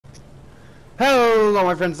Hello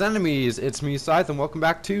my friends and enemies, it's me Scythe and welcome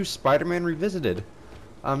back to Spider-Man Revisited.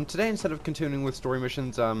 Today instead of continuing with story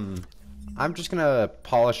missions, I'm just gonna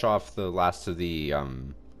polish off the last of the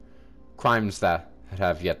crimes that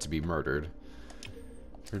have yet to be murdered.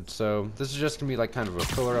 So this is just gonna be like kind of a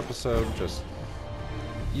filler episode, just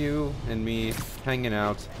you and me hanging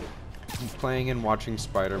out, playing and watching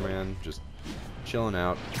Spider-Man, just chilling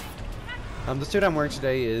out. The suit I'm wearing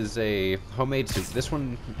today is a homemade suit. This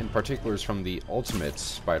one in particular is from the Ultimate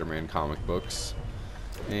Spider-Man comic books.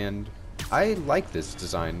 And I like this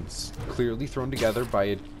design. It's clearly thrown together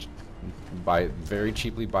by very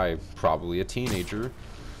cheaply by probably a teenager.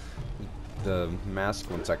 The mask,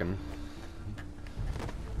 one second.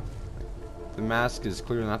 The mask is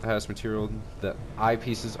clearly not the highest material. The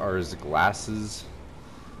eyepieces are his glasses.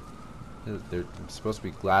 They're supposed to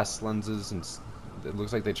be glass lenses, and it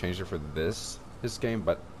looks like they changed it for this game,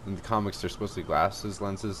 but in the comics they're supposed to be glasses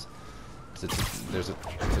lenses. It's a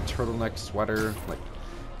turtleneck sweater. Like,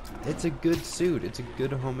 it's a good suit. It's a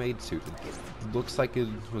good homemade suit. It looks like it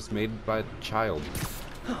was made by a child.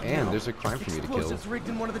 And there's a crime for me to kill. Explosives rigged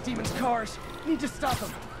in one of the demon's cars. Need to stop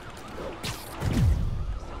him.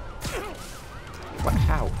 What?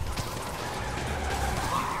 How?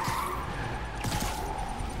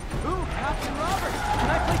 Ooh, Captain Roberts! Can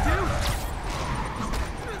I play too?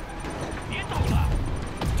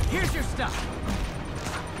 Here's your stuff.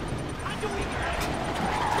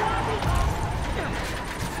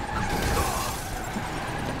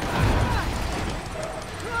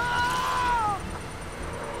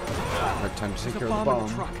 Right, time to take care of the bomb bomb. in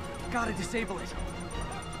the truck. Gotta disable it.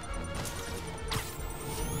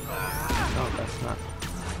 No, that's not.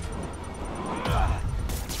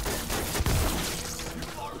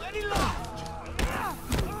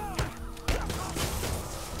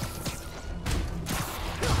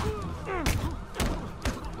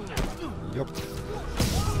 Yup.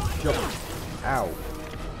 Yup. Ow.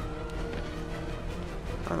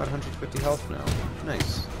 I'm at 150 health now.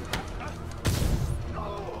 Nice.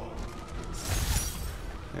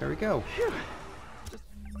 There we go.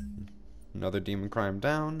 Another demon crime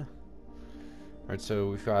down. Alright, so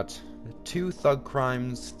we've got 2 thug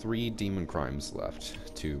crimes, 3 demon crimes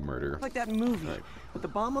left to murder. Like that movie with the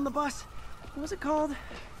bomb on the bus. What was it called?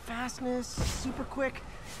 Fastness, super quick.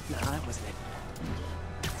 No, that wasn't it.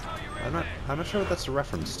 I'm not sure what that's a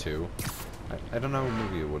reference to. I don't know what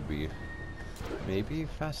movie it would be. Maybe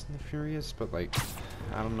Fast and the Furious, but like,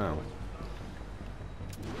 I don't know.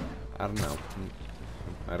 I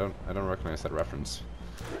don't recognize that reference,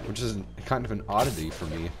 which is kind of an oddity for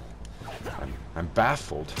me. I'm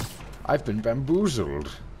baffled. I've been bamboozled.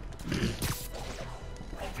 10:30.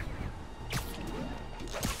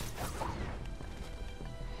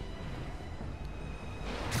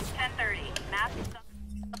 Mass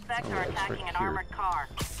suspects are attacking an armored car.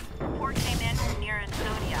 Report came in from near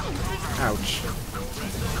Ansonia. Ouch.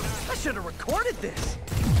 I should have recorded this.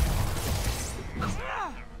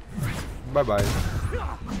 Bye-bye.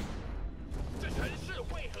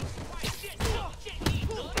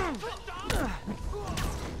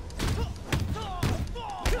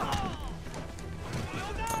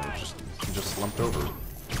 Just slumped over.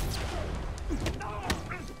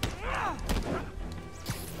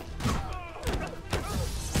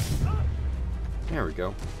 There we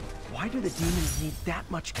go. Why do the demons need that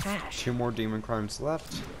much cash? 2 more demon crimes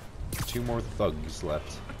left. 2 more thugs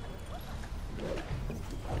left.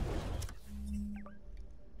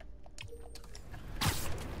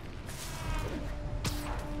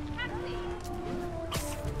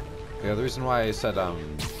 Yeah, the reason why I said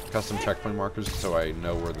custom checkpoint markers is so I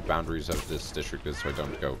know where the boundaries of this district is, so I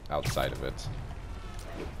don't go outside of it.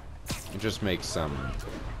 It just makes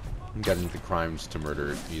getting the crimes to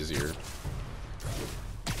murder easier.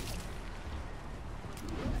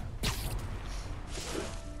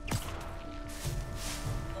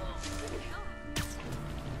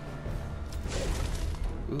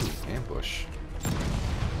 Ooh, ambush.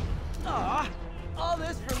 Aw, all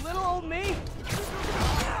this for little old me?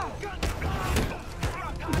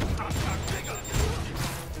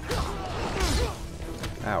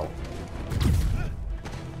 Ow.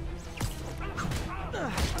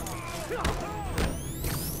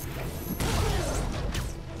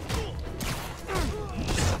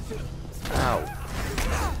 Ow.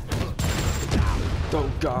 Oh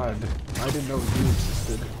god, I didn't know you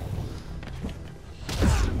existed.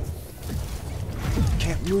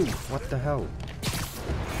 Can't move, what the hell?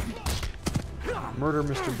 Murder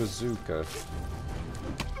Mr. Bazooka.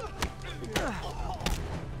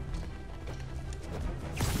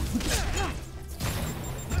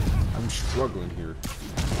 I'm struggling here.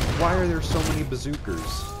 Why are there so many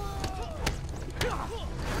bazookas?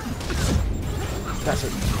 That's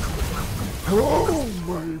it. Oh,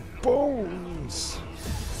 my bones!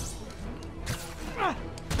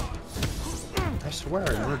 I swear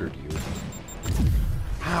I murdered you.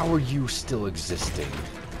 How are you still existing?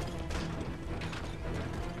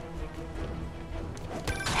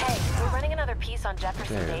 Hey, we're running another piece on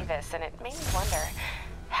Jefferson There. Davis, and it made me wonder,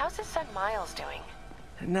 how's his son Miles doing?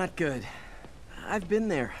 Not good. I've been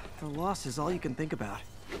there. The loss is all you can think about.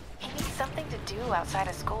 He needs something to do outside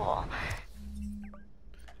of school.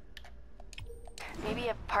 Maybe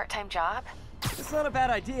a part-time job? It's not a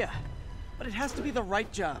bad idea, but it has to be the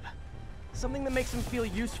right job. Something that makes him feel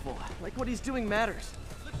useful, like what he's doing matters.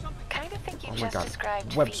 Kind of think you Oh my just god.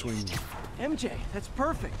 described Web Beast. swing. MJ, that's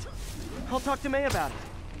perfect. I'll talk to May about it.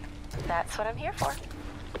 That's what I'm here for.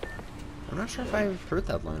 I'm not sure if I've heard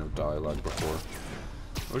that line of dialogue before.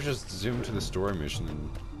 I was just zoomed to the story mission and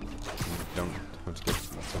don't have to get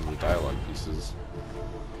some of the dialogue pieces.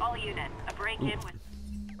 All units, a break-in with...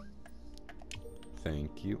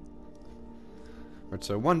 Thank you. Alright,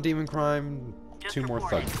 so 1 demon crime, Just 2 more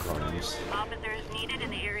thug reporting. crimes. Officers needed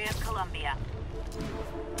in the area of Columbia.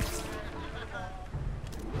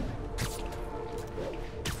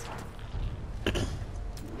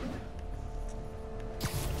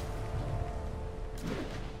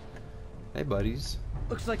 Hey, buddies.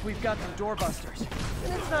 Looks like we've got some doorbusters.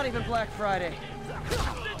 And it's not even Black Friday.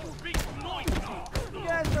 You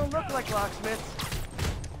guys don't look like locksmiths.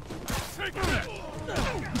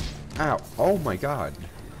 Ow. Oh my god.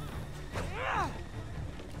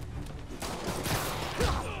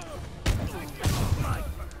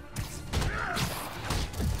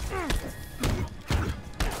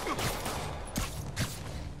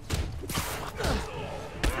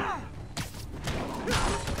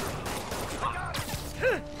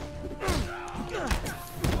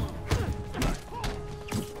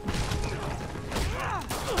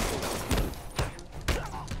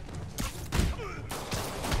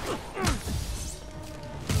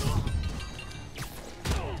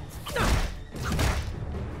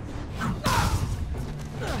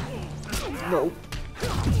 Nope.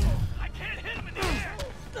 I can't hit him in the air.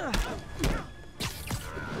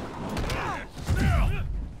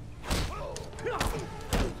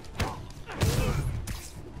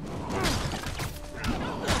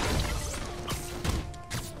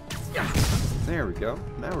 There we go.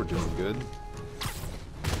 Now we're doing good.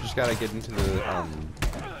 Just gotta get into the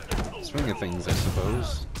swing of things, I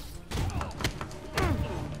suppose.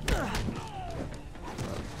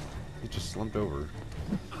 He just slumped over.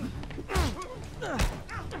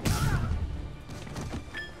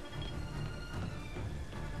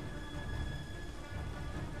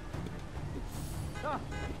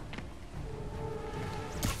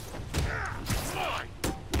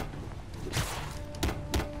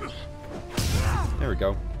 There we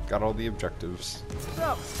go. Got all the objectives.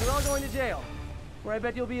 So, we're all going to jail. Where I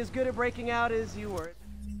bet you'll be as good at breaking out as you were.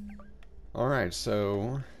 Alright,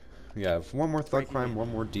 so we have 1 more thug crime,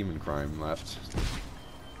 1 more demon crime left.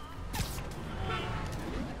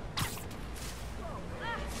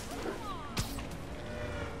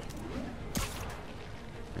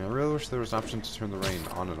 I really wish there was an option to turn the rain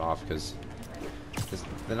on and off, because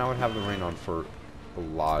then I would have the rain on for a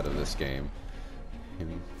lot of this game.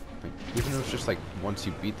 And like, even if it's just like once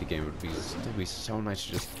you beat the game, it'd be so nice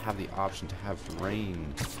to just have the option to have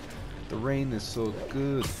rain. The rain is so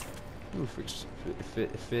good. Oof,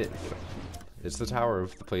 it's the tower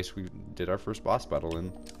of the place we did our first boss battle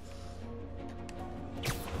in.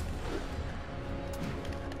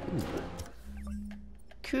 Ooh.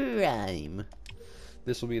 Crime.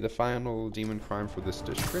 This will be the final demon crime for this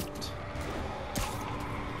district.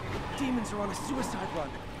 Demons are on a suicide run.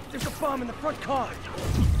 There's a bomb in the front car.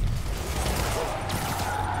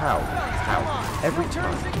 How? How? Every Turn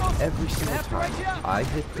time, signals. every single Have to time, write you out. I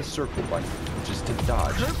hit the circle button just to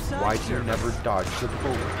dodge. Curbside Why do you service. never dodge the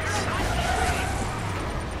bullets?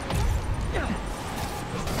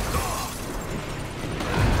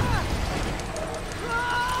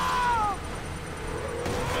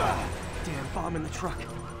 Damn bomb in the truck.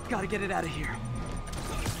 Gotta get it out of here.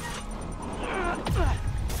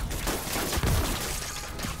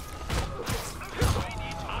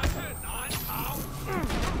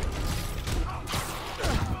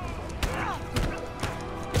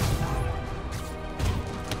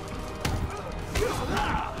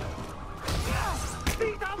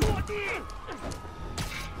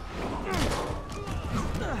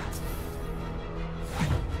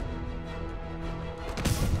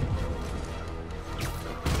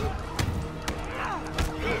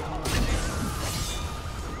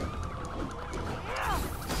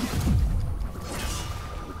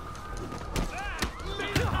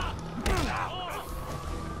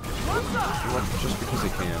 what? Just because he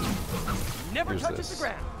can. Never Here's touches this. the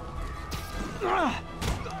ground.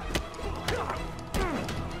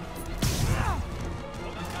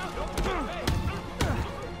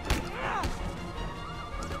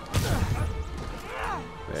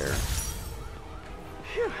 There.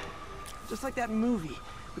 Phew. Just like that movie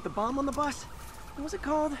with the bomb on the bus. What was it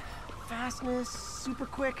called? Fastness, super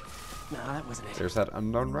quick. No, that wasn't it. There's that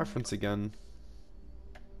unknown reference again.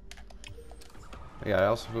 Yeah, I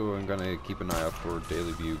also am gonna keep an eye out for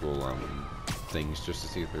Daily Bugle things just to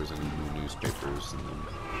see if there's any new newspapers. And then,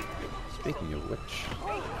 speaking of which,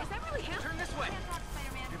 Turn this way.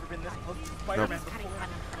 Never been this close to nope. Spider-Man before.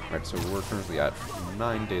 Right, so we're currently at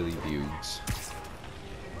 9 daily views.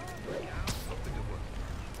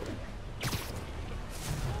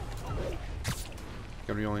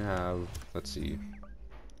 We only have, let's see,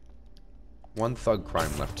 1 thug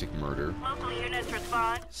crime left to murder. Local units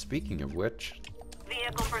respond. Speaking of which,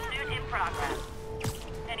 Vehicle pursuit in progress.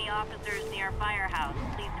 Any officers near firehouse,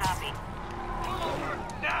 please copy. Pull over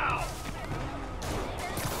now.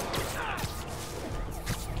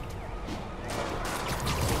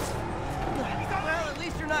 Well, at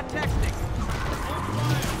least you're not texting.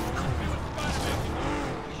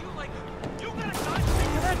 You got a gun?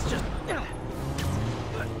 That's just...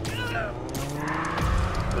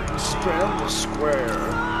 Strand the square.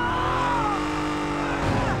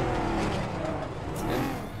 And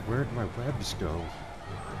where'd my webs go?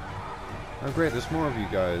 Oh great, there's more of you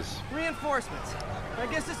guys. Reinforcements. I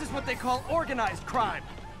guess this is what they call organized crime.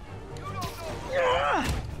 You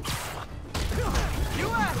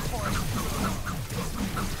asked for it.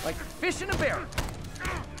 Like fish in a barrel.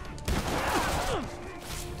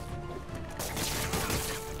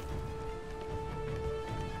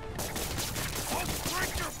 I'll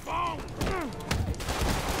break your bone.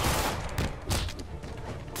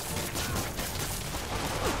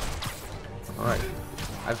 Alright,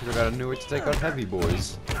 I figured out a new way to take out heavy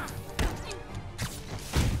boys.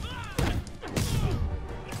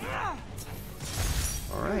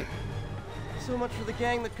 Alright. So much for the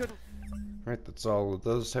gang that couldn't... Alright, that's all of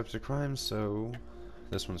those types of crimes, so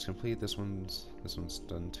this one's complete, this one's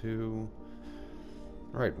done too.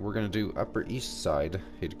 Alright, we're gonna do Upper East Side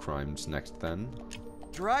hate crimes next then.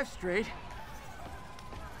 Drive straight.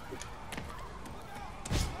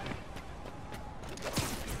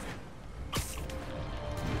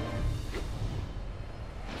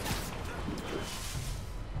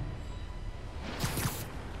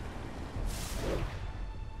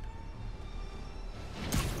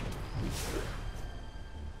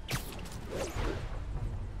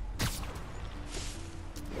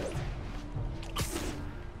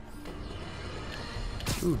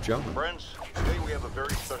 Ooh, jump. Friends, today we have a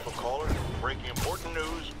very special caller breaking important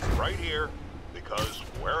news right here, because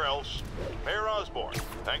where else? Mayor Osborne,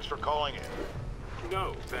 thanks for calling in.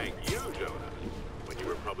 No, thank you, Jonah. When you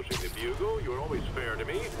were publishing the Bugle, you were always fair to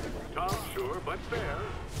me. Tough, sure, but fair.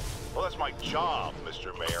 Well, that's my job,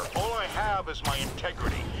 Mr. Mayor. All I have is my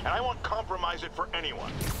integrity, and I won't compromise it for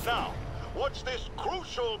anyone. Now, what's this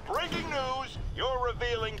crucial breaking news you're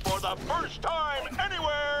revealing for the first time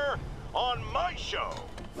anywhere on my show?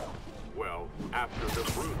 Well, after the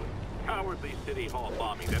brutal, cowardly City Hall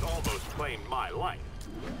bombing that almost claimed my life,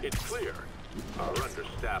 it's clear our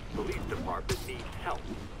understaffed police department needs help.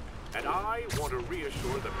 And I want to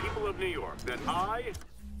reassure the people of New York that I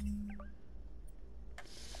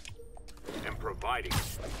am providing.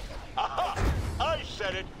 Aha! I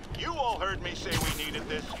said it! You all heard me say we needed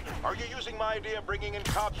this. Are you using my idea of bringing in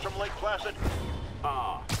cops from Lake Placid?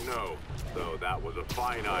 Ah, no. Though that was a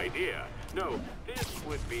fine idea. No, this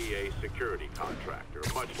would be a security contractor,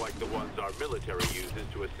 much like the ones our military uses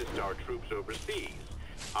to assist our troops overseas.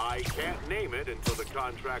 I can't name it until the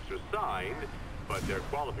contracts are signed, but their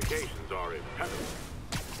qualifications are impeccable.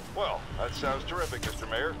 Well, that sounds terrific, Mr.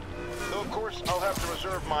 Mayor. Though, of course, I'll have to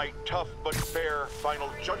reserve my tough but fair final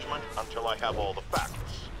judgment until I have all the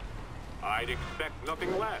facts. I'd expect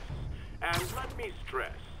nothing less. And let me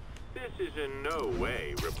stress, this is in no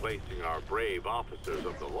way replacing our brave officers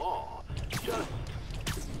of the law, just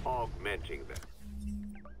augmenting them.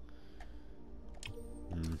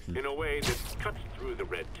 In a way that cuts through the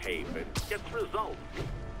red tape and gets results.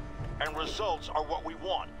 And results are what we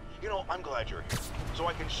want. You know, I'm glad you're here, so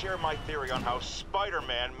I can share my theory on how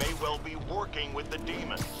Spider-Man may well be working with the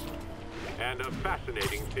demons. And a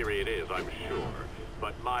fascinating theory it is, I'm sure.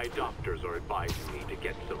 But my doctors are advising me to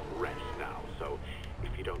get some rest now, so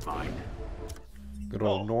if you don't mind. Good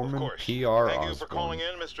old Norman of course. P.R. Thank you Osborne. for calling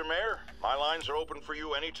in, Mr. Mayor. My lines are open for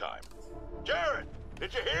you anytime. Jared,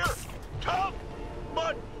 did you hear? Tough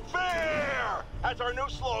but fair! That's our new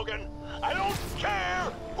slogan. I don't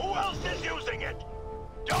care who else is using it.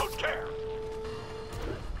 Don't care.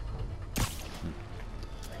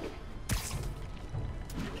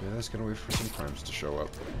 Just gonna wait for some crimes to show up.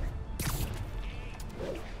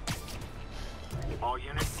 All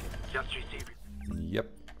units, just received.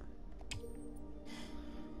 Yep.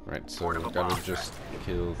 Right, so we've got to just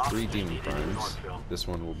kill 3 demon crimes. This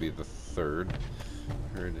one will be the 3rd.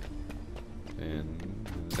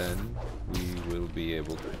 And then we will be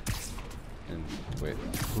able to... And wait.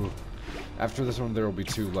 After this one, there will be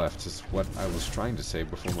 2 left, is what I was trying to say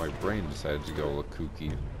before my brain decided to go a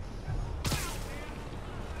kooky.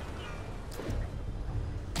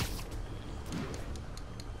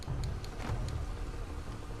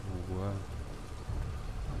 Wow.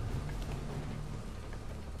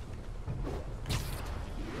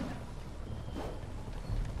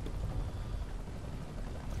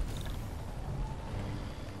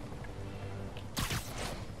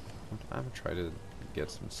 I'm gonna try to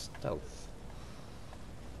get some stealth.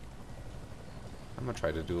 I'm gonna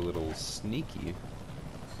try to do a little sneaky.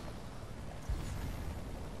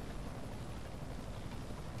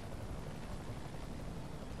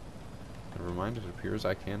 Never mind, it appears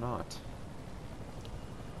I cannot.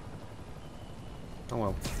 Oh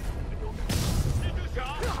well.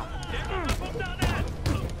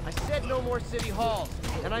 I said no more city halls,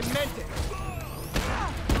 and I meant it.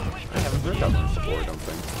 I haven't heard that one before, I don't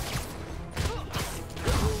think.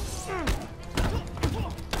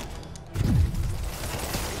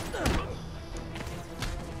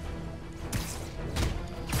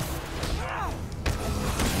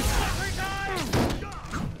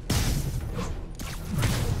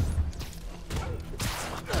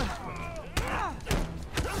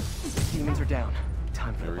 Demons are down.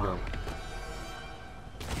 Time for There the we bomb. go.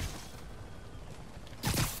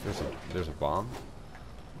 There's a bomb?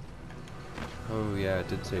 Oh yeah, it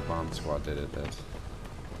did say bomb squad did it. That.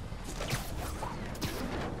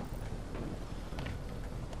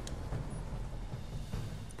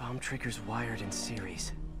 Bomb triggers wired in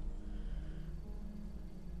series.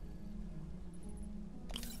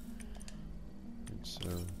 So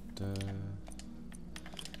ba-dum-bum.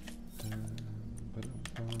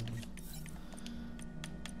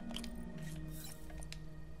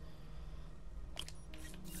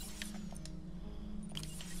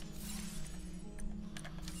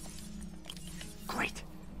 Great.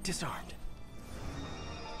 Disarmed.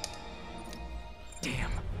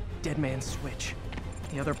 Damn. Dead man's switch.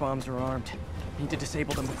 The other bombs are armed. Need to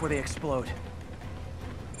disable them before they explode.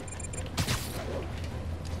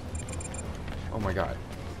 Oh my god.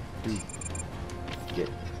 Dude. Get.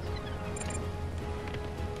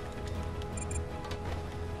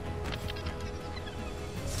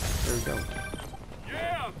 There we go.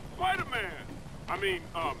 Yeah, Spider-Man! I mean,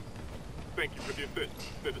 thank you for the assist,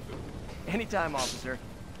 citizen. Anytime, officer.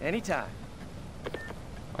 Anytime.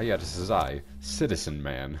 Oh yeah, this is I, Citizen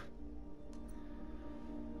Man.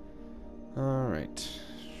 Alright.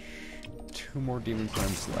 2 more demon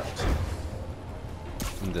crimes left.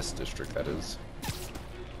 In this district, that is.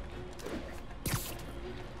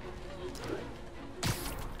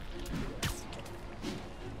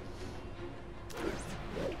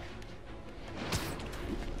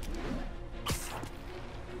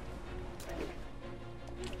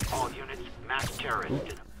 All units, mass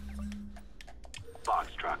terrorist.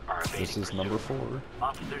 Box truck are evading. This is number 4.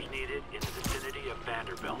 Officers needed in the vicinity of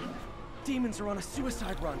Vanderbilt. Demons are on a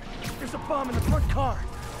suicide run. There's a bomb in the front car.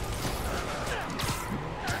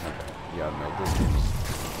 Yeah, no, this game's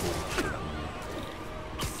bullshit.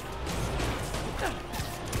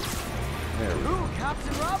 There we go. Ooh, cops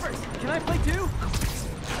and robbers. Can I play too?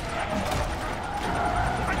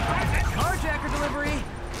 Carjacker delivery.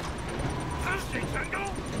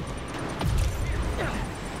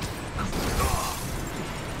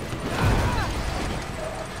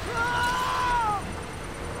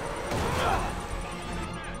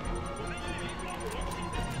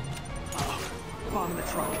 Bomb in the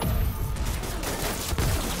trunk.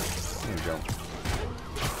 There we go.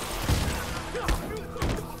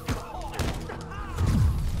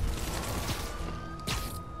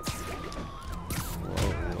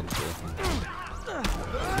 Whoa, what the...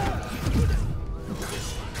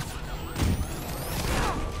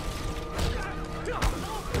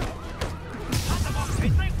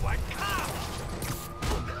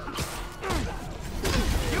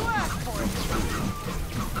 You asked for it.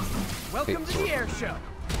 Welcome to the air show.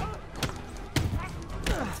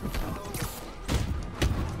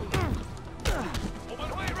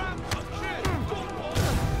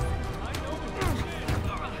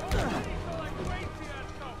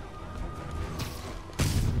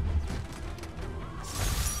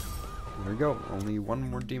 There we go. Only one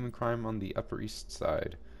more demon crime on the Upper East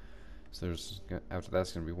Side. So there's, after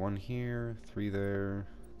that's going to be 1 here, 3 there,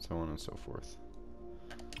 so on and so forth.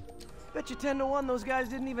 Bet you 10 to 1 those guys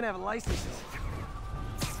didn't even have licenses.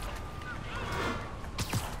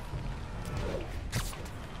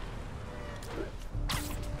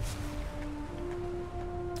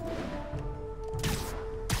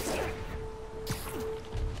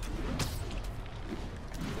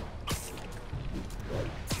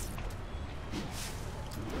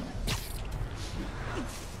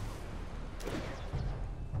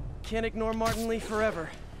 Can't ignore Martin Lee forever.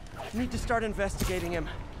 Need to start investigating him.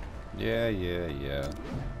 Yeah.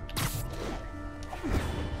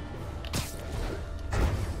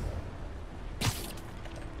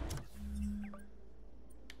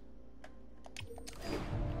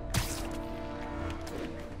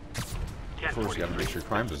 Of course, you gotta make sure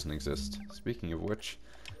crime doesn't exist. Speaking of which,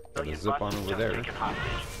 gotta zip on over there.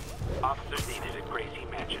 Officers needed at Gracie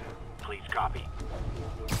Mansion. Please copy.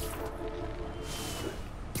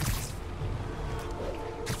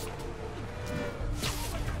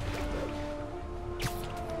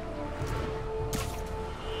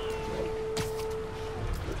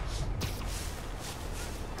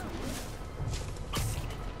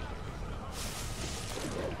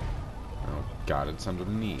 Oh god, it's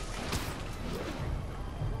underneath.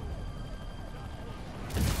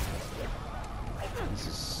 This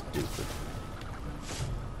is stupid.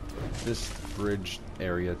 This bridge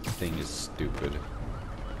area thing is stupid.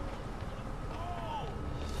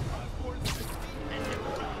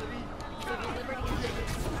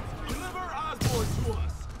 Deliver Osborne to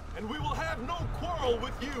us, and we will have no quarrel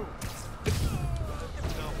with you.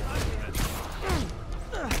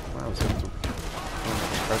 Wow, I was able to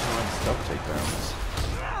press on stealth takedowns.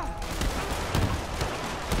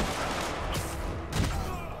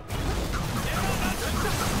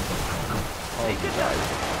 Oh, you died.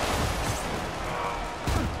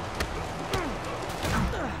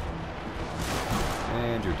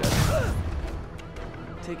 And you're dead.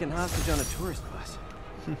 Taken hostage on a tourist bus.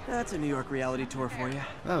 That's a New York reality tour for you.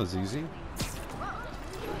 That was easy.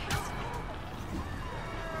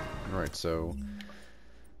 Alright, so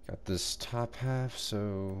got this top half,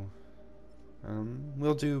 so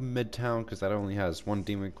we'll do Midtown because that only has 1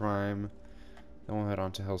 demon crime. Then we'll head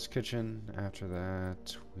on to Hell's Kitchen. After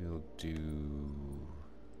that, we'll do...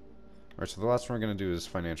 Alright, so the last one we're going to do is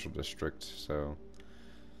Financial District, so...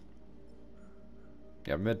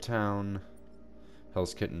 Yeah, Midtown,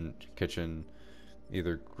 Hell's Kitchen,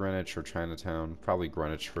 either Greenwich or Chinatown. Probably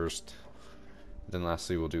Greenwich first. Then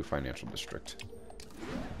lastly, we'll do Financial District.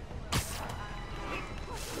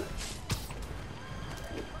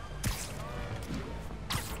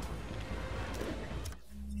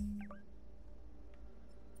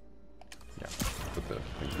 Yeah, put the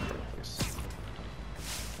thing in the right place.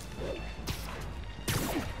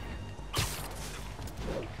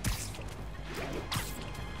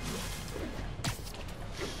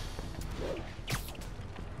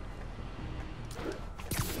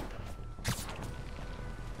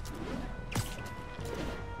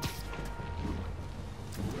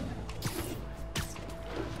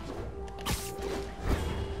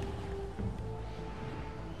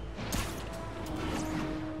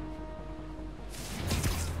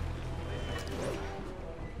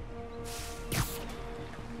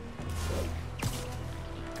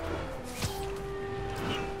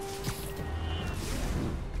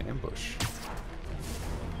 Ambush.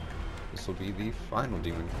 This will be the final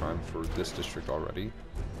demon crime for this district already.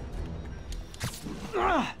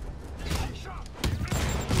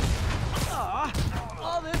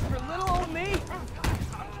 All this for little old me?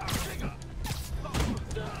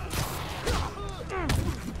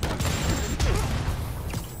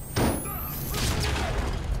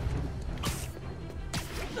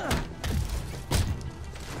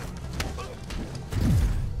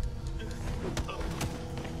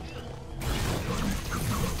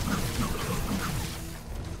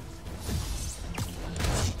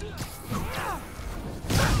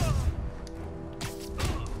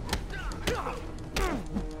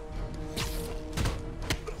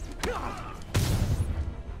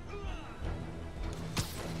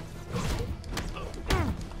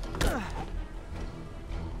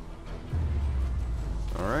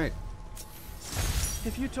 Alright,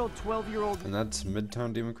 If you told 12-year-old... and that's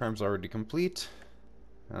Midtown Demon Crimes already complete.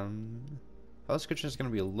 Hell's Kitchen is going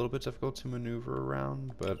to be a little bit difficult to maneuver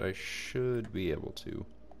around, but I should be able to.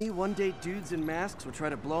 One day dudes in masks would try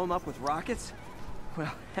to blow him up with rockets?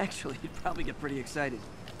 Well, actually, you'd probably get pretty excited.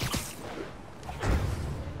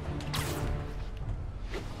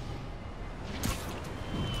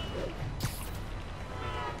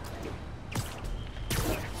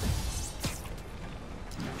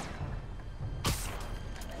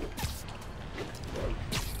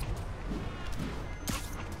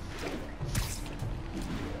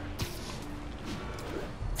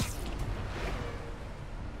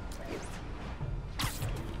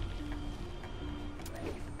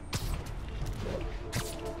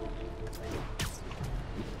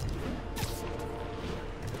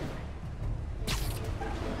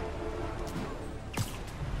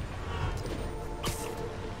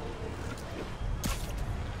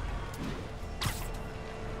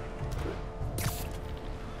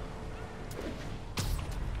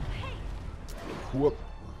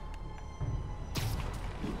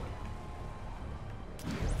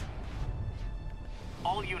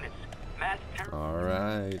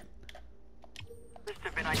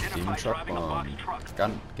 truck bomb.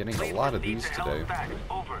 Getting a lot of these today.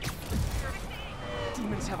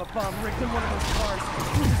 Demons have a bomb rigged in one of those cars.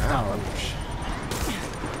 Who's Ouch.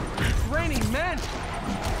 It's raining men!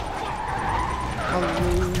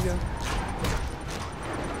 Hallelujah.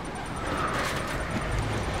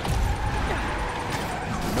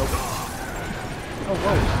 Nope. Oh,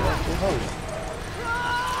 whoa.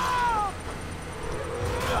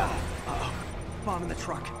 Uh-oh. Bomb in the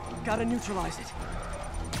truck. Gotta neutralize it.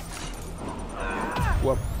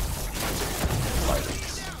 Whoop.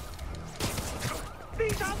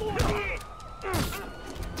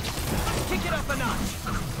 Kick it up a notch.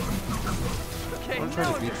 Okay, I'm trying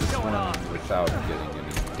now to beat you're this showing one off. without getting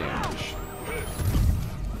any damage.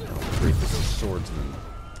 Great, this is swordsman.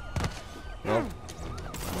 Well,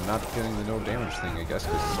 I'm not getting the no damage thing, I guess,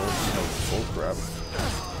 because swordsman knows full crap.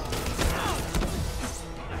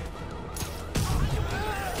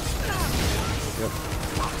 Yep.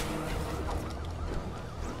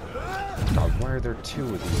 God, why are there two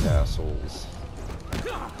of these assholes?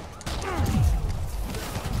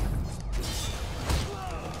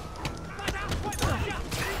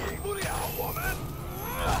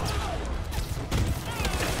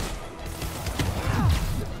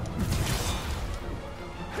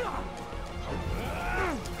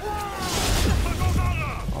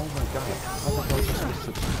 Oh my god, how the hell is I supposed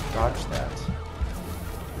to dodge that?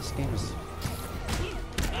 This game is...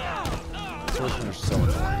 Swordsmen are so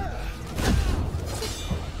annoying.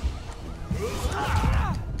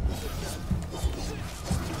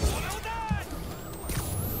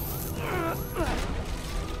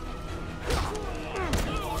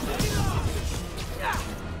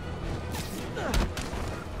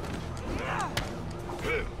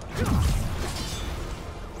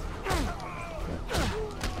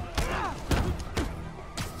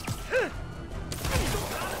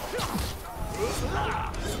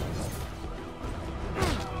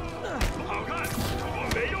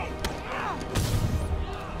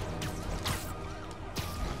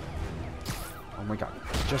 Oh my god,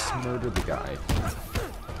 just murder the guy.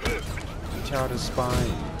 Reach out his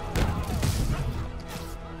spine.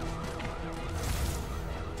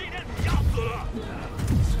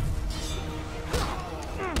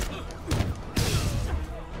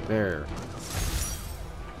 There.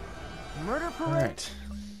 Murder parade. Alright.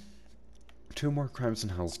 2 more crimes in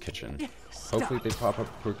Hell's Kitchen. Hopefully they pop up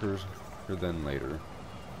quicker than later.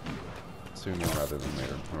 Sooner rather than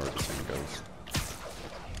later, however the saying goes.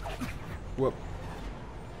 Whoop.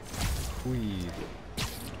 Whee.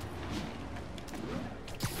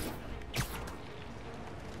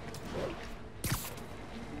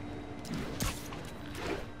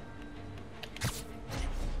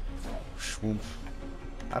 Schwoomp.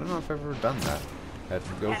 I don't know if I've ever done that. I had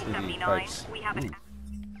to go through the pipes. Ooh.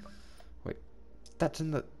 Wait. That's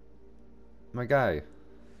in the... My guy.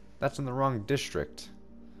 That's in the wrong district.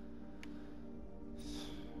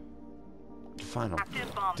 Fine,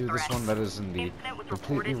 I'll do this one that is in the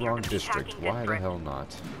completely wrong district. Why the hell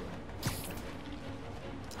not?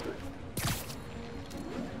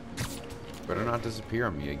 Better not disappear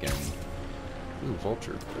on me again. Ooh,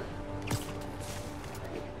 vulture.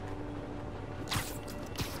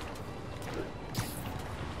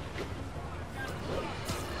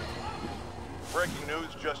 Breaking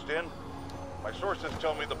news just in. My sources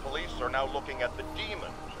tell me the police are now looking at the demons.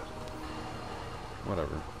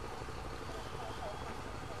 Whatever.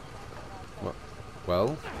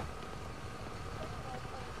 Well?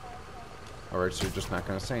 Alright, so you're just not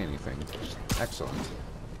gonna say anything. Excellent.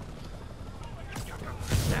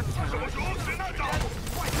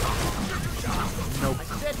 Nope. I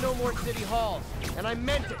said no more city halls, and I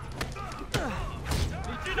meant it.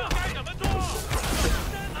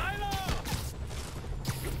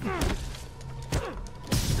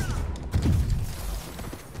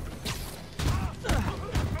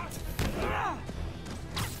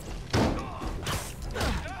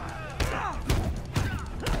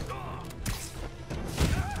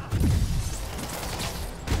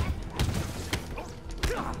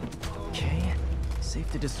 Okay,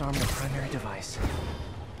 safe to disarm the primary device.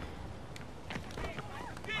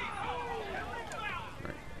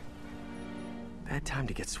 Bad time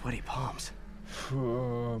to get sweaty palms.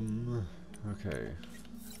 Okay.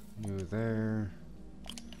 You there.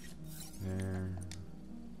 There.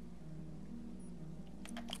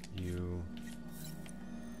 You.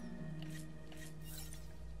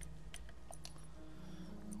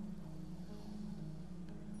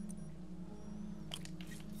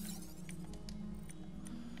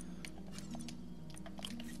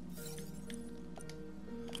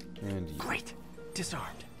 And you. Great,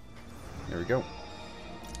 disarmed. There we go.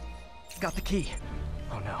 Got the key.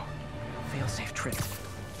 Oh no, Failsafe tripped.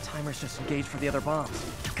 Timer's just engaged for the other bombs.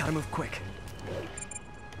 Gotta move quick.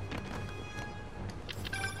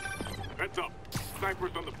 Heads up.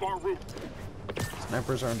 Snipers on the far roof.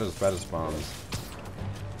 Snipers aren't as bad as bombs.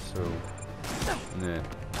 So, nah.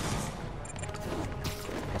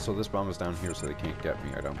 Also, this bomb is down here, so they can't get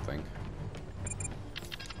me, I don't think.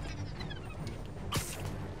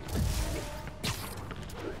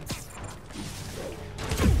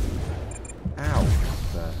 Ow!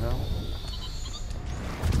 What the hell?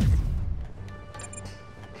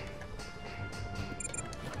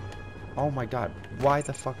 Oh my god, why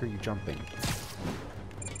the fuck are you jumping?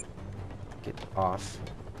 Get off.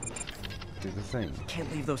 Do the thing.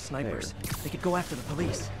 Can't leave those snipers. They could go after the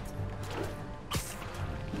police.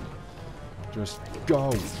 Just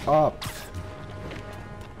go up.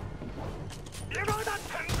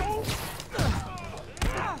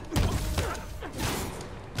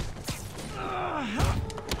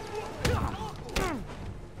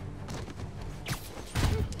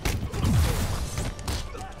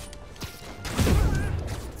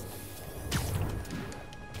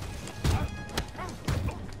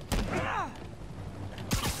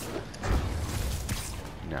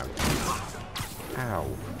 Now. Ow.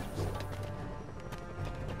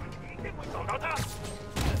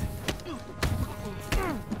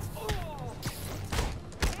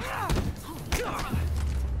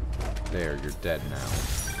 There, you're dead now.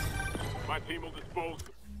 My team will dispose.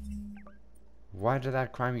 Why did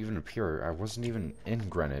that crime even appear? I wasn't even in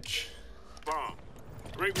Greenwich. Bomb.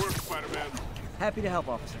 Great work, Spider-Man. Happy to help,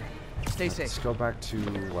 officer. Stay safe. Let's go back to,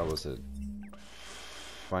 what was it?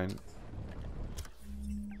 Fine.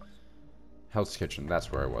 Hell's Kitchen,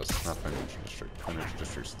 that's where I was. Not Financial District. Financial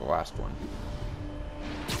District's the last one.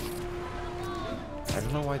 I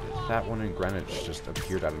don't know why that one in Greenwich just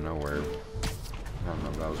appeared out of nowhere. I don't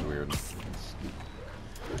know, that was weird. It's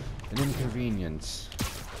an inconvenience.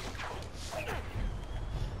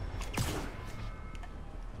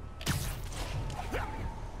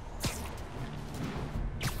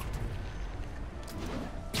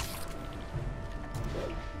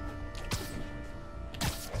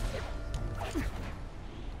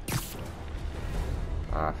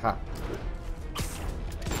 Aha.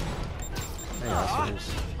 Hey,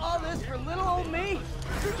 assholes. All this for little old me?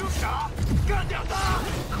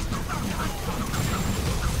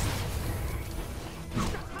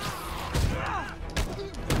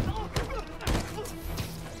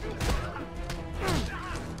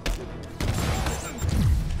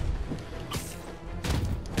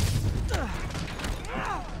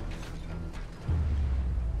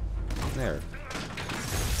 There.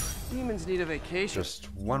 Demons need a vacation.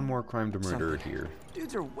 Just one more crime to murder here.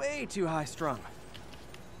 Dudes are way too high strung.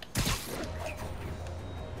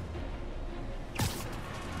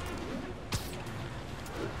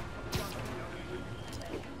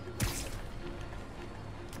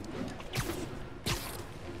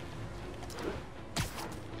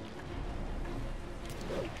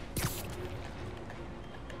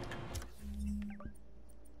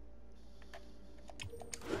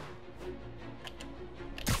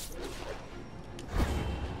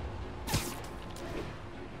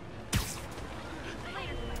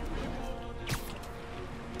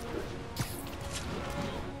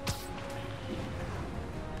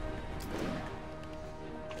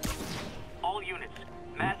 All units,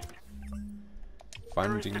 mass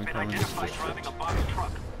Finding the crime in this identified driving district. a box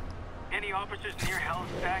truck. Any officers near Hell's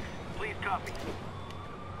Stacks, please copy.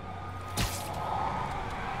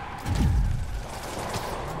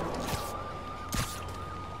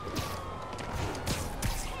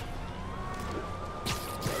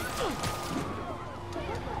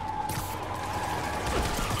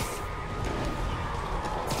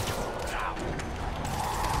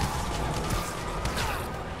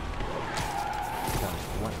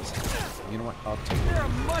 What is happening? You know what? I'll take it. There are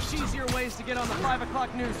much easier ways to get on the 5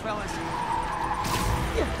 o'clock news, fellas.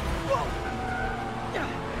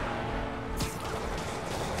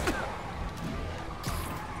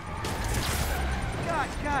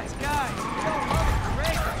 Guys, you don't love it,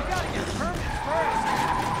 great, but you gotta get permits first.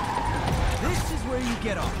 This is where you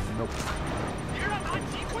get off. Nope.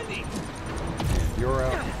 You're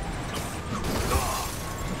out.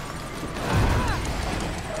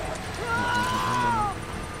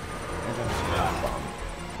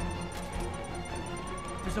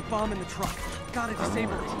 There's a bomb in the truck. Gotta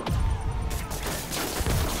disable it.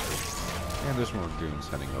 And there's more goons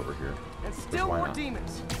heading over here. And still why more not?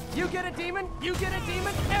 demons. You get a demon, you get a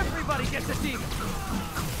demon, everybody gets a demon.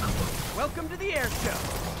 Welcome to the air show.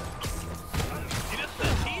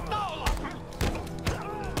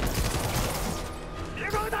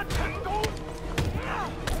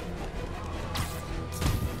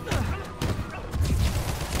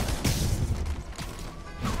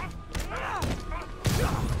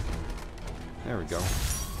 There we go.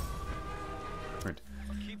 Right.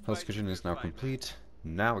 Health Kitchen is now complete.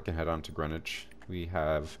 Now we can head on to Greenwich. We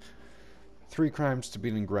have 3 crimes to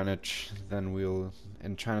beat in Greenwich. Then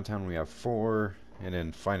in Chinatown we have 4, and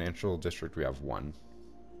in Financial District we have 1.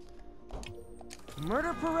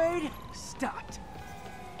 Murder parade stopped.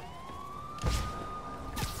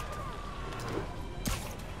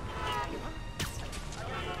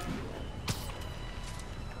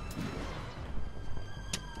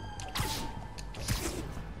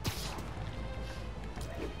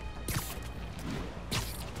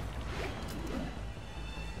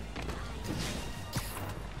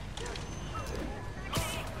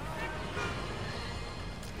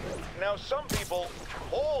 Now, some people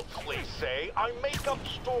boldly say I make up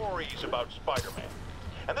stories about Spider-Man.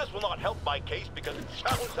 And this will not help my case because it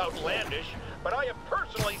sounds outlandish, but I have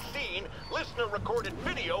personally seen listener-recorded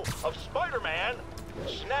video of Spider-Man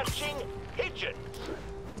snatching pigeons.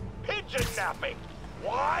 Pigeon napping.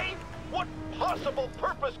 Why? What possible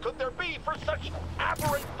purpose could there be for such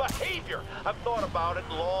aberrant behavior? I've thought about it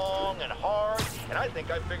long and hard, and I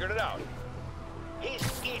think I figured it out. He's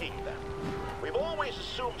eating them. We've always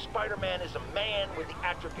assumed Spider-Man is a man with the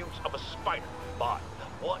attributes of a spider. But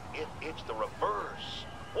what if it's the reverse?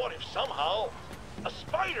 What if somehow a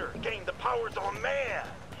spider gained the powers of a man?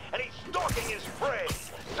 And he's stalking his prey.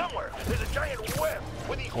 Somewhere there's a giant web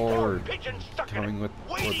with these Or pigeons stuck in coming it, with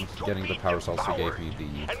waiting to getting the be powers also devoured. gave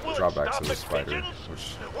me And the will it drawbacks stop of the at spider, pigeons?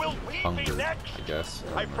 which Will we be hunger, next? I guess.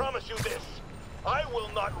 I promise you this. I will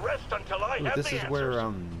not rest until I Ooh, have this the is answers.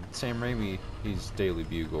 where Sam Raimi, his Daily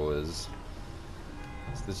Bugle is.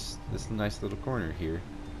 It's this nice little corner here.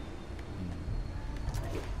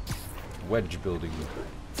 Wedge building.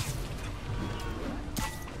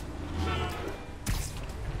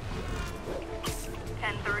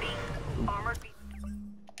 Armored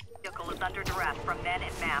vehicle is under duress from men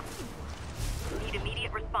en masse. Need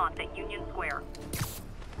immediate response at Union Square.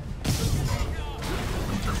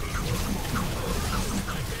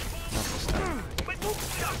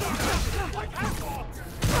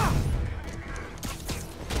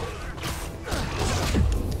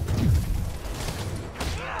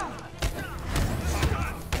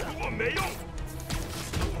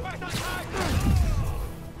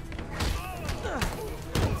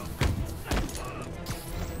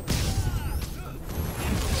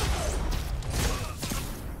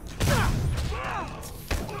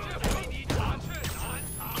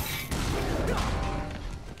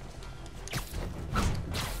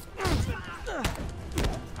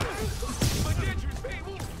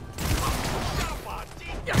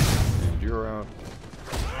 And you're out.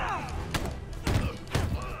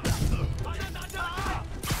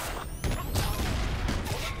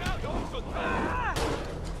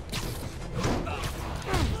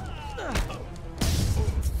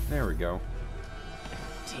 There we go.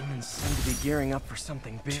 Demons seem to be gearing up for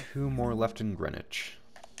something big. 2 more left in Greenwich.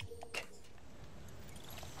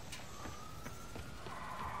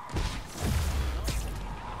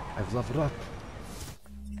 I've leveled up.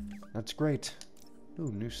 That's great.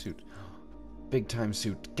 Ooh, new suit. Big time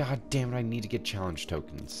suit. God damn it, I need to get challenge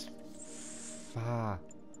tokens. Oh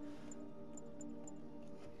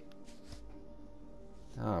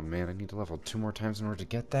man, I need to level 2 more times in order to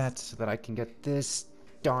get that so that I can get this.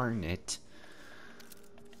 Darn it.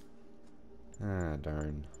 Ah,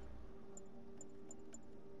 darn.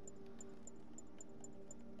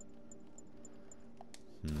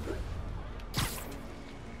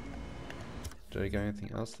 Did I get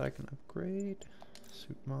anything else that I can upgrade?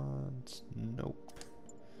 Suit mods? Nope.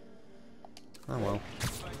 Oh well.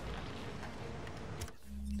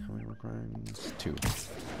 How many requirements? 2.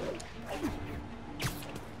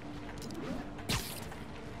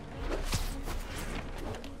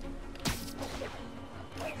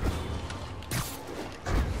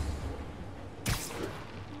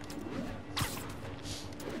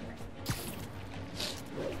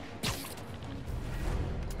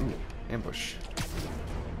 Ooh, ambush.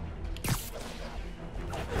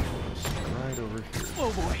 Right over here.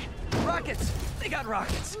 Oh boy! Rockets! They got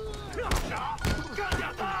rockets!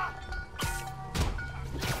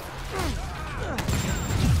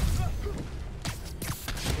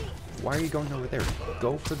 Why are you going over there?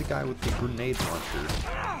 Go for the guy with the grenade launcher.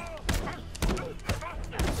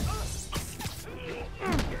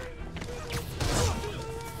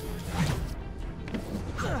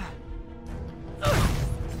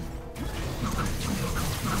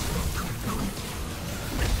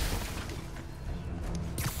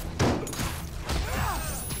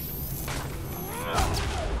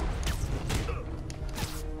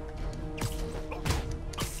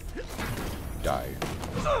 Die.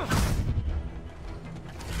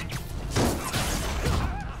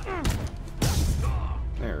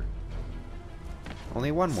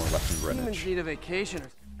 Only one more left in Demons Greenwich. need a vacation or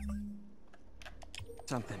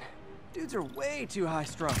something. Dudes are way too high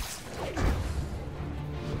strung.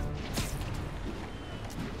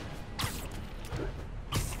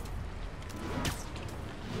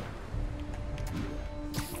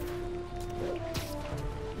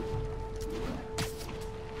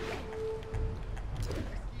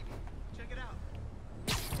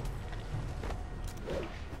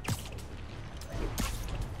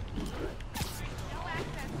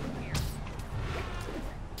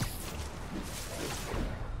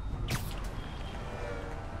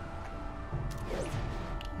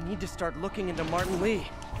 Need to start looking into Martin Lee.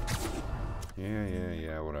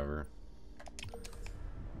 Yeah, whatever.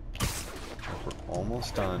 We're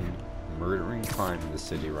almost done murdering crime in the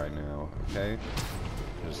city right now, okay?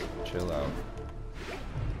 Just chill out.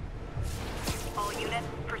 All units,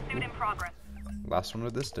 pursuit in progress. Last one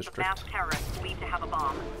of this district. Masked terrorists believed to have a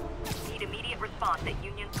bomb. Need immediate response at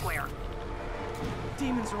Union Square.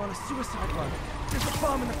 Demons are on a suicide run. There's a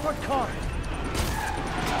bomb in the front car.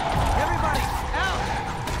 Everybody, out!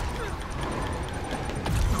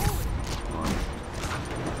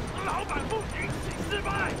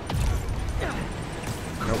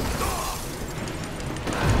 Nope.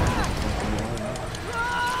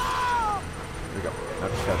 There we go. Now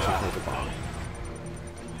just gotta check for the bomb.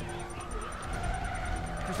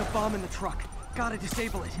 There's a bomb in the truck. Gotta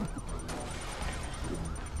disable it.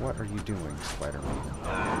 What are you doing, Spider-Man?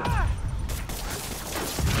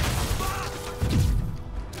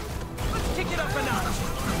 Let's kick it up a notch.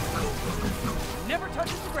 Never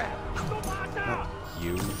touches the ground. Not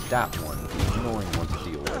you, that one. The annoying one to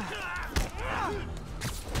deal with.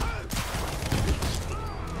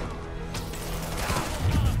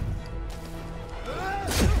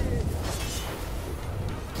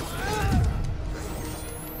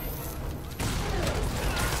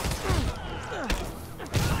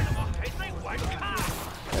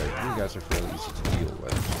 You guys are fairly easy to deal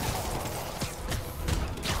with.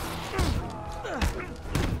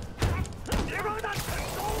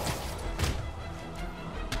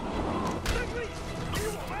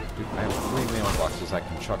 Dude, I have 3 mailboxes I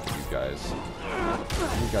can chuck at you guys.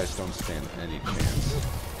 You guys don't stand any chance.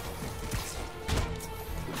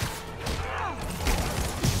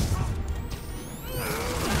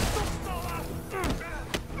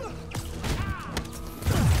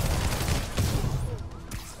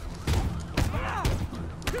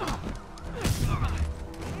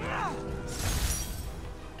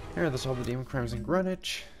 Here, that's all the demon crimes in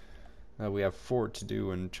Greenwich. We have 4 to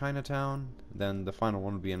do in Chinatown. Then the final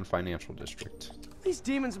one will be in Financial District. These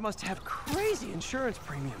demons must have crazy insurance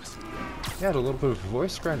premiums. You had a little bit of a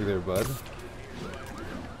voice cracker there, bud.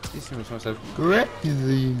 These demons must have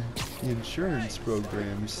crazy insurance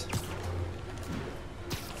programs.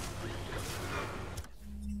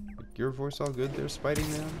 Your voice all good there, Spidey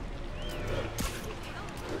Man?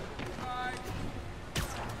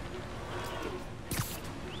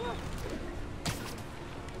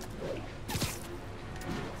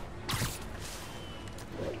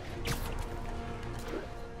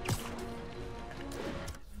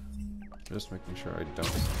 Just making sure I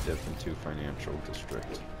don't dip into Financial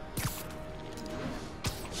District.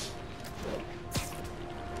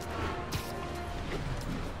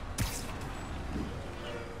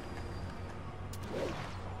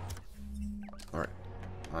 Alright,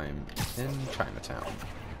 I'm in Chinatown.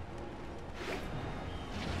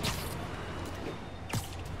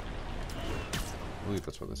 I believe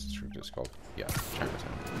that's what this district is called. Yeah,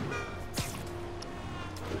 Chinatown.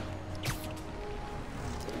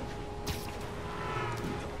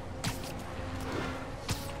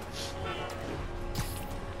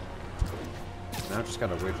 Now I just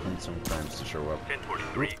gotta wait for some crimes to show up.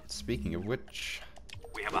 1043. Speaking of which,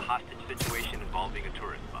 We have a hostage situation involving a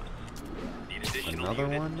tourist bus. Need additional Another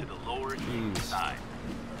units one? to the lower Jeez. east side.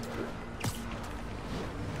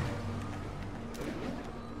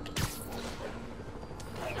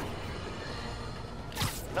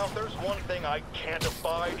 Now, if there's one thing I can't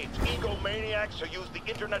abide, it's egomaniacs who use the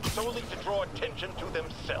internet solely to draw attention to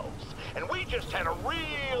themselves. And we just had a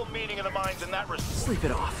real meeting of the minds in that respect. Sleep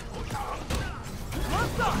it off.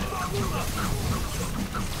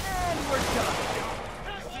 And we're done.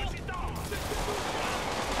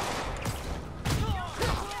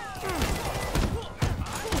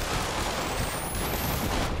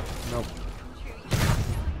 nope.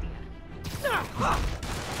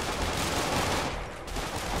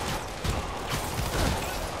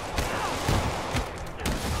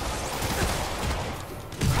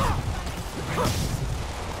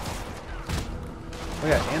 Oh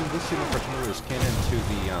yeah, and this suit in particular is canon to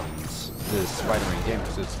the Spider-Man game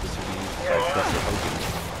because it's the suit used by Professor Hogan.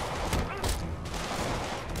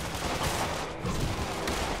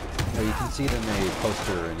 Now you can see it in a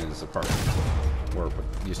poster in his apartment, or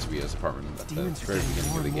what used to be his apartment at the Demons are very getting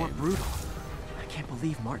beginning more of the and more game. brutal. I can't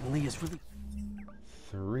believe Martin Lee is really...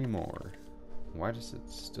 3 more. Why does it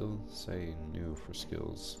still say new for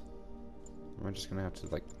skills? Am I just gonna have to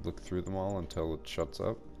like look through them all until it shuts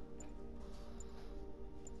up?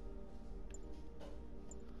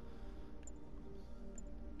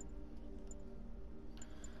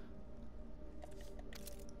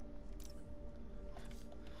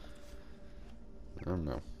 I don't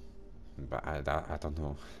know. But I don't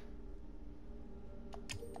know.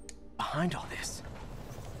 behind all this.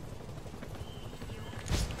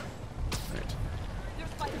 Right.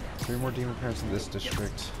 3 more demon parents in this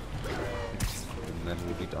district, and then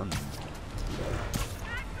we'll be done.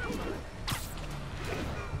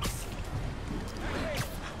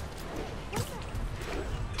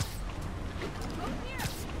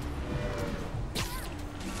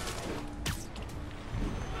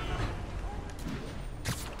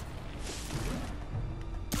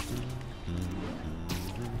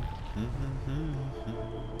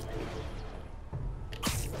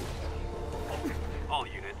 All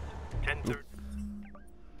units, 10:30.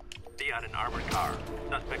 Be on an armored car.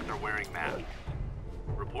 Suspects are wearing masks.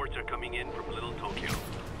 Reports are coming in from Little Tokyo.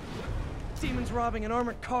 Demons robbing an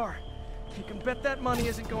armored car. You can bet that money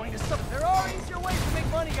isn't going to some. There are easier ways to make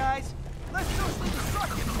money, guys. Let's socially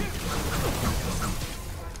destructive too.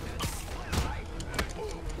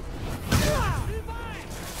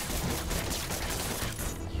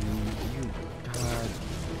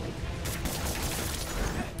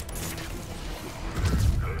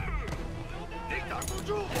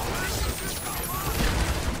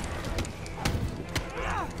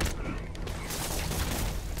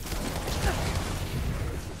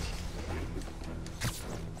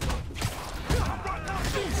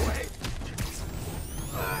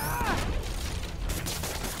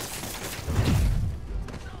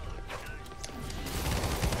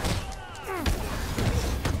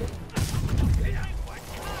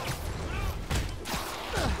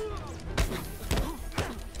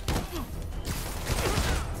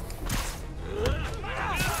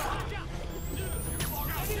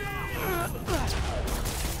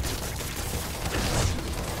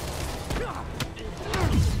 God.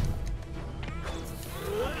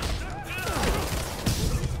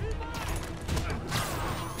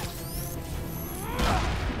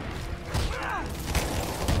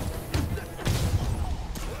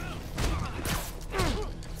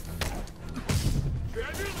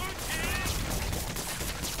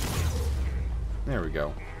 There we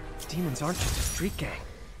go. Demons aren't just a street gang.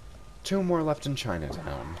 2 more left in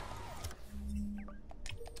Chinatown.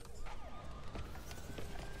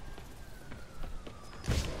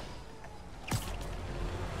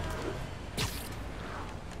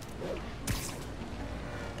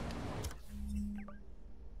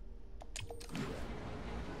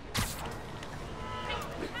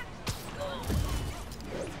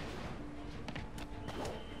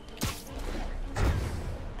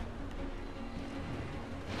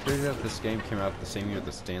 Crazy that this game came out the same year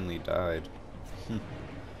that Stanley died.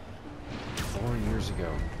 4 years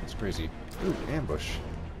ago. That's crazy. Ooh, ambush.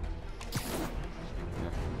 Yeah.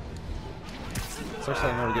 Sucks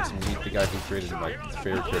that I never get to meet the guy who created my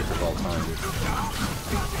favorite character of all time.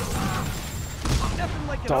 Nothing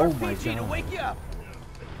like an Oh my RPG to God. wake you up.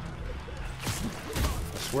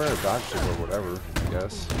 I swear I dodged it or whatever, I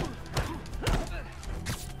guess.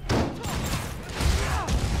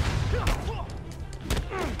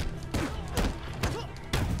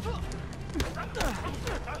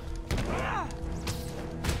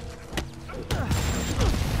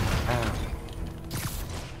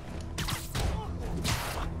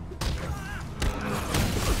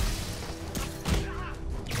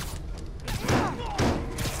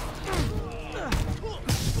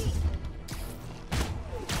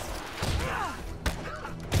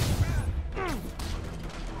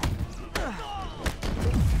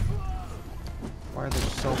 Why are there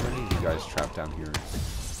so many of you guys trapped down here?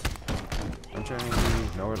 Don't you any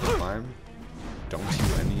of you know how to climb? Don't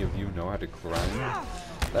you any of you know how to climb?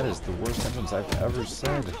 That is the worst sentence I've ever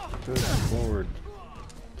said. Good lord.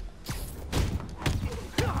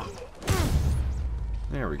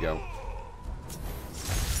 There we go.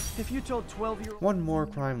 If you told 12-year-old 1 more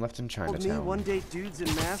crime left in me Chinatown. one day dudes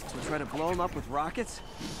in masks would try to blow them up with rockets,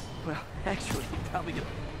 well, actually, you're probably gonna...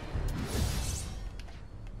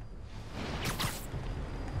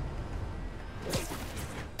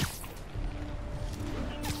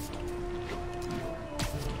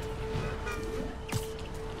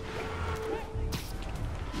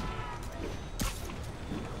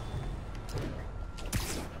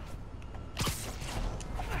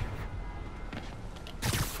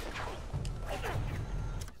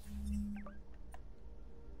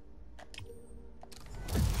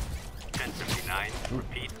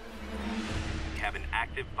 Repeat. We have an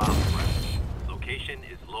active bomb threat. Location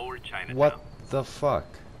is Lower Chinatown. What the fuck?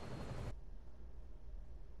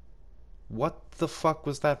 What the fuck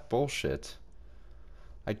was that bullshit?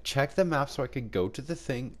 I checked the map so I could go to the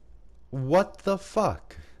thing. What the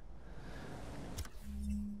fuck?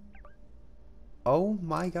 Oh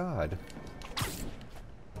my god.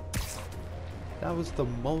 That was the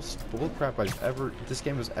most bullcrap this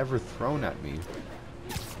game has ever thrown at me.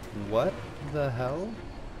 What the hell?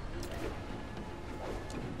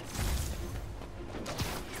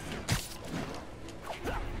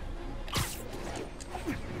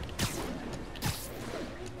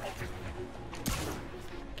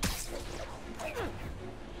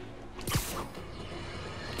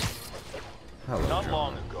 Hello, Not John.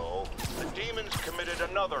 long ago, the demons committed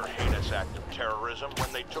another heinous act of terrorism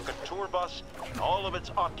when they took a tour bus and all of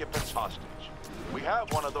its occupants hostage. We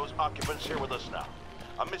have one of those occupants here with us now,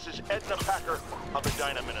 a Mrs. Edna Packer of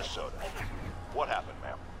Edina, Minnesota. What happened,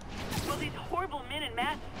 ma'am? Well, these horrible men in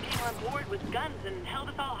masks came on board with guns and held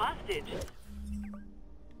us all hostage.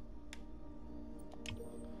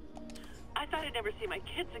 I thought I'd never see my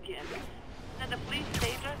kids again. Then the police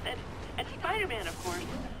saved us, and Spider-Man, of course.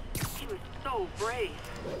 He was so brave.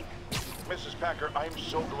 Mrs. Packer, I am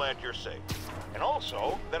so glad you're safe. And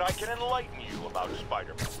also that I can enlighten you about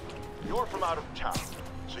Spider-Man. You're from out of town,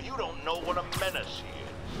 so you don't know what a menace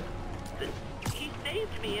he is. He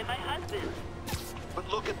saved me and my husband. But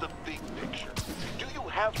look at the big picture. Do you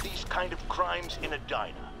have these kind of crimes in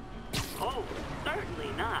Edina? Oh, certainly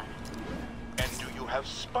not. And do you have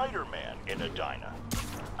Spider-Man in Edina?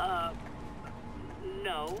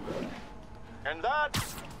 No. And that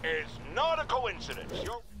is not a coincidence.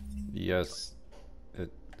 You're Yes.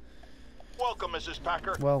 welcome, Mrs.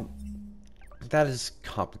 Packer. Well, that is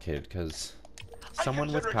complicated because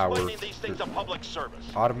someone with I power consider explaining these things a public service.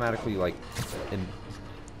 automatically, like,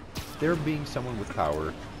 there being someone with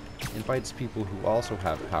power invites people who also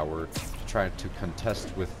have power to try to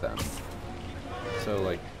contest with them. So,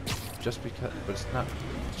 like, just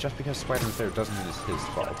because Spider-Man's there doesn't mean it's his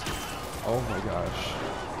fault. Oh my gosh.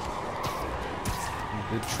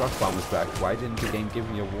 The truck bomb is back. Why didn't the game give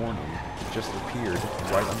me a warning? It just appeared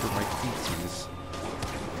right under my feetsies.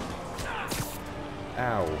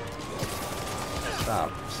 Ow.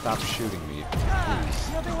 Stop shooting me,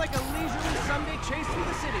 please. Nothing like a leisurely Sunday chase through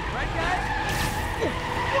the city, right,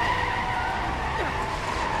 guys?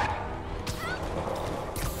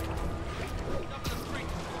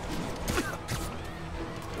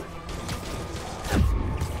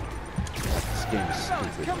 This game is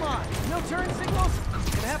Fellas, stupid. come on. No turn signals?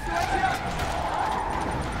 Gonna have to let you up.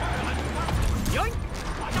 Yoink!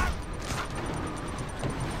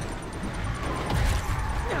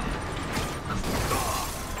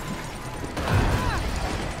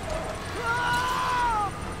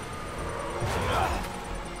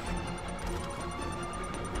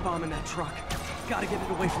 Bomb in that truck. Gotta get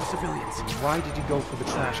it away from civilians. Why did you go for the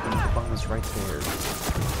trash can? The bomb is right there.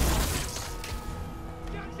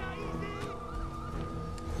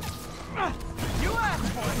 You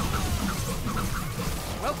asked for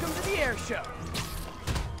it. Welcome to the air show.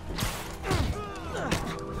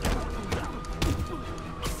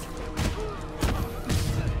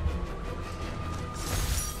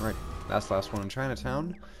 Right, that's the last one in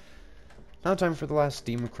Chinatown. Now time for the last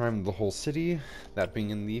demon crime of the whole city, that being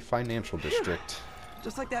in the financial district.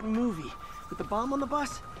 Just like that movie with the bomb on the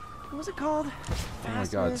bus. What was it called? Oh my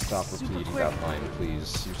god, Fastness, stop super repeating quick. that line,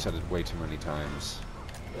 please. You've said it way too many times.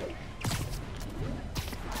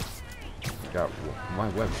 God, my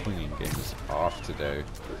web swinging game is off today.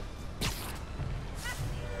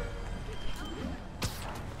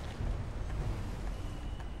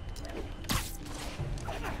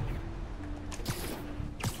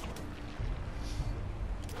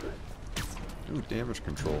 Ooh, damage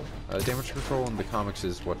control. Damage control in the comics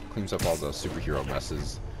is what cleans up all the superhero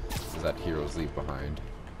messes that heroes leave behind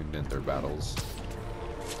in their battles.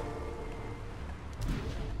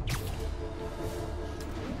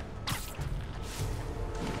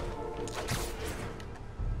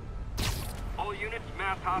 All units,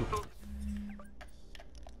 mass hostiles.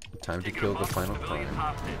 Time to Taking kill a the Muslim final civilian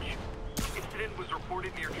crime. hostage. Incident was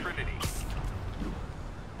reported near Trinity.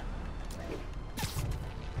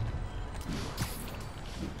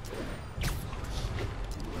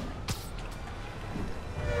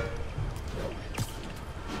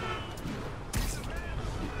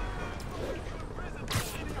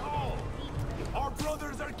 Our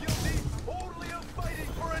brothers are guilty only of fighting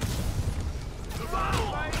for it.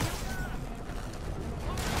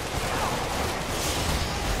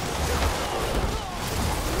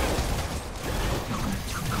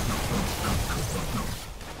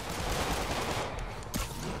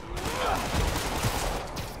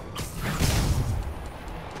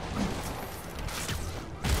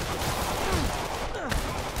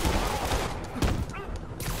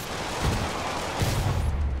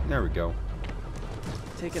 go.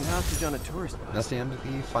 Taking hostage on a tourist bus. That's the end of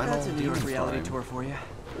the final That's a New York demon reality crime. tour for you.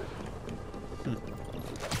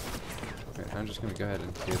 Okay, I'm just gonna go ahead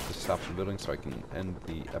and get the stop the building so I can end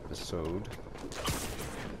the episode.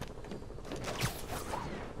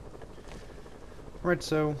 Alright,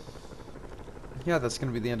 so yeah, that's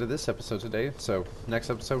gonna be the end of this episode today. So next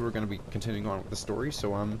episode we're gonna be continuing on with the story.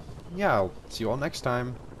 So yeah, I'll see you all next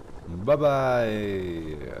time. Bye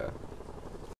bye.